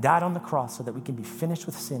when he died on the cross so that we can be finished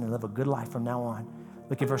with sin and live a good life from now on.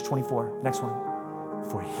 Look at verse 24. Next one.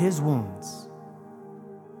 For his wounds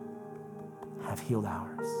have healed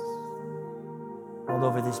ours. All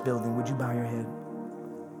over this building, would you bow your head?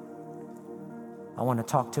 I want to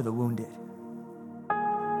talk to the wounded.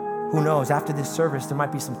 Who knows, after this service, there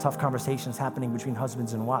might be some tough conversations happening between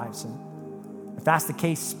husbands and wives. And if that's the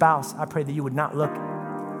case, spouse, I pray that you would not look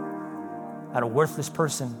at a worthless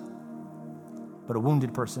person, but a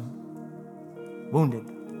wounded person. Wounded.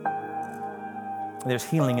 There's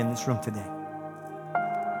healing in this room today.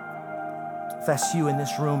 If that's you in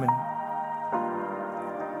this room and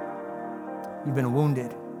you've been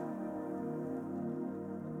wounded,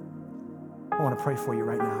 I want to pray for you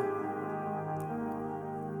right now.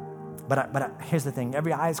 But here's the thing.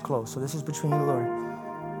 Every eye is closed, so this is between you and the Lord.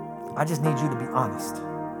 I just need you to be honest,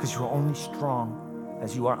 because you're only strong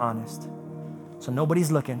as you are honest. So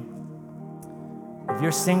nobody's looking. If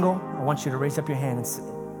you're single, I want you to raise up your hand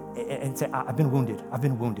and say, I've been wounded. I've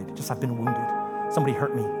been wounded. Just I've been wounded. Somebody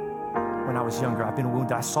hurt me when I was younger. I've been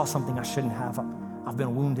wounded. I saw something I shouldn't have. I've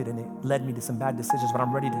been wounded, and it led me to some bad decisions, but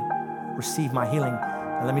I'm ready to receive my healing.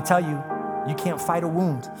 And let me tell you, you can't fight a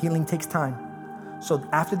wound. Healing takes time. So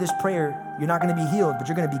after this prayer, you're not going to be healed, but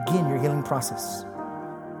you're going to begin your healing process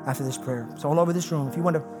after this prayer. So all over this room, if you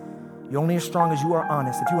want to, you're only as strong as you are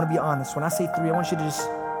honest. If you want to be honest, when I say 3, I want you to just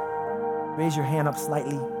raise your hand up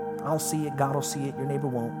slightly. I'll see it. God will see it. Your neighbor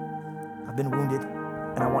won't. I've been wounded,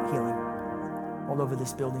 and I want healing. All over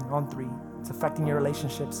this building, on 3. It's affecting your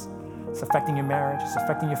relationships. It's affecting your marriage. It's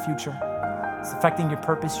affecting your future. It's affecting your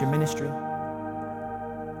purpose, your ministry.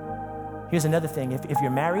 Here's another thing. If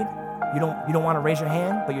you're married, you don't want to raise your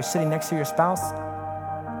hand, but you're sitting next to your spouse,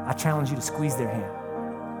 I challenge you to squeeze their hand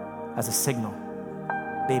as a signal.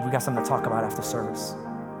 Babe, we got something to talk about after service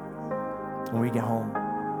when we get home.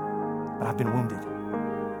 But I've been wounded.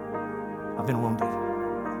 I've been wounded.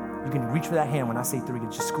 You can reach for that hand when I say 3,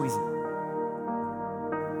 and just squeeze it.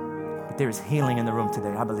 But there is healing in the room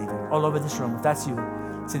today, I believe it. All over this room, if that's you,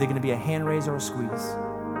 it's either going to be a hand raise or a squeeze.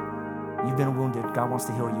 You've been wounded. God wants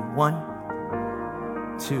to heal you.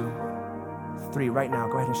 1, 2, 3. Right now,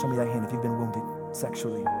 go ahead and show me that hand if you've been wounded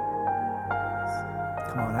sexually.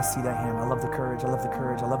 Come on, I see that hand. I love the courage. I love the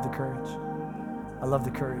courage. I love the courage. I love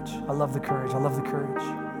the courage. I love the courage. I love the courage.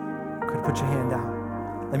 Go ahead, put your hand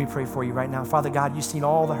down. Let me pray for you right now. Father God, you've seen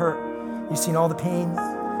all the hurt. You've seen all the pain.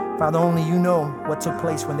 Father, only you know what took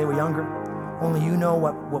place when they were younger. Only you know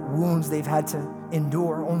what wounds they've had to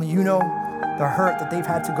endure. Only you know the hurt that they've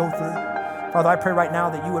had to go through. Father, I pray right now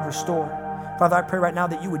that you would restore. Father, I pray right now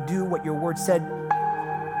that you would do what your word said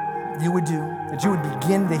you would do, that you would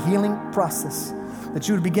begin the healing process, that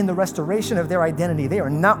you would begin the restoration of their identity. They are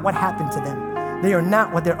not what happened to them. They are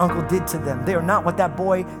not what their uncle did to them. They are not what that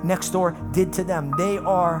boy next door did to them. They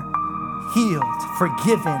are healed,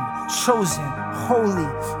 forgiven, chosen, holy,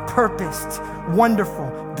 purposed, wonderful,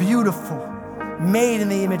 beautiful, made in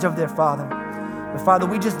the image of their Father. But Father,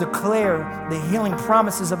 we just declare the healing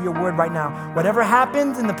promises of your word right now. Whatever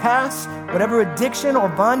happened in the past, whatever addiction or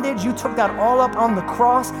bondage, you took that all up on the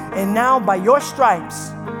cross, and now by your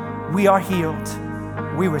stripes, we are healed.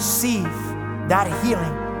 We receive that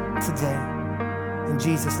healing today. In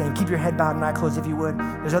Jesus' name, keep your head bowed and eye closed if you would.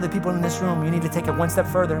 There's other people in this room. You need to take it one step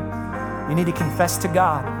further. You need to confess to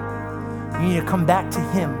God. You need to come back to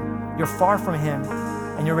him. You're far from him.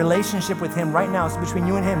 And your relationship with him right now is between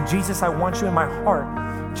you and him. Jesus, I want you in my heart.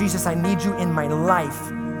 Jesus, I need you in my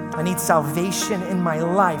life. I need salvation in my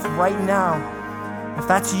life right now. If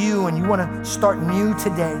that's you and you want to start new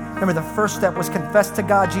today, remember the first step was confess to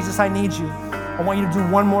God, Jesus, I need you. I want you to do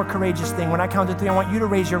one more courageous thing. When I count to 3, I want you to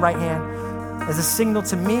raise your right hand as a signal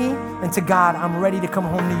to me and to God, I'm ready to come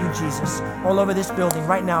home to you, Jesus. All over this building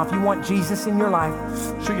right now, if you want Jesus in your life,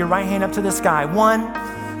 shoot your right hand up to the sky. 1,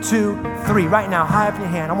 2, 3. Right now, high up your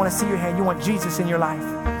hand. I want to see your hand. You want Jesus in your life.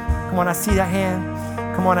 Come on, I see that hand.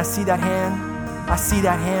 Come on, I see that hand. I see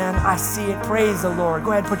that hand. I see it. Praise the Lord.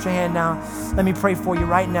 Go ahead, put your hand down. Let me pray for you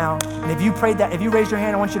right now. And if you prayed that, if you raised your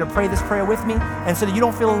hand, I want you to pray this prayer with me. And so that you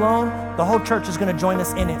don't feel alone, the whole church is going to join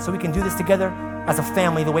us in it. So we can do this together as a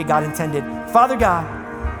family the way God intended. Father God,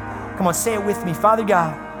 come on, say it with me. Father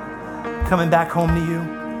God, coming back home to you.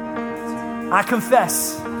 I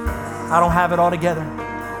confess I don't have it all together.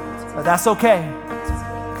 But that's okay,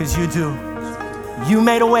 because you do. You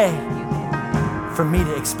made a way for me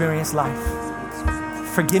to experience life.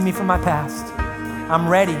 Forgive me for my past. I'm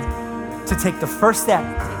ready to take the first step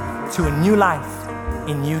to a new life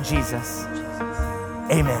in you, Jesus.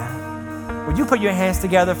 Amen. Would you put your hands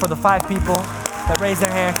together for the 5 people that raised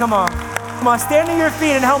their hand? Come on. Come on, stand to your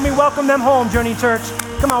feet and help me welcome them home, Journey Church.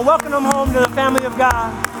 Come on, welcome them home to the family of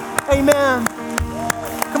God. Amen.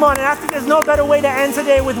 Come on, and I think there's no better way to end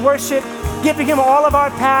today with worship, giving him all of our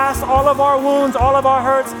past, all of our wounds, all of our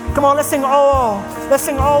hurts. Come on, let's sing oh, oh. Let's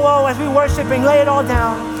sing oh, oh as we worship and lay it all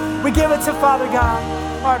down. We give it to Father God,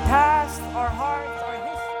 our past, our hearts, our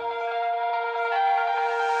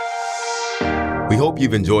history. We hope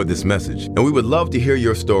you've enjoyed this message, and we would love to hear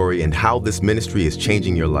your story and how this ministry is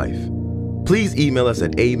changing your life. Please email us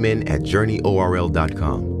at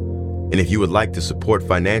amen@journeyorl.com. And if you would like to support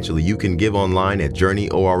financially, you can give online at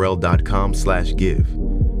journeyorl.com/give.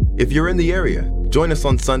 If you're in the area, join us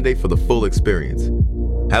on Sunday for the full experience.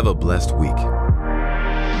 Have a blessed week.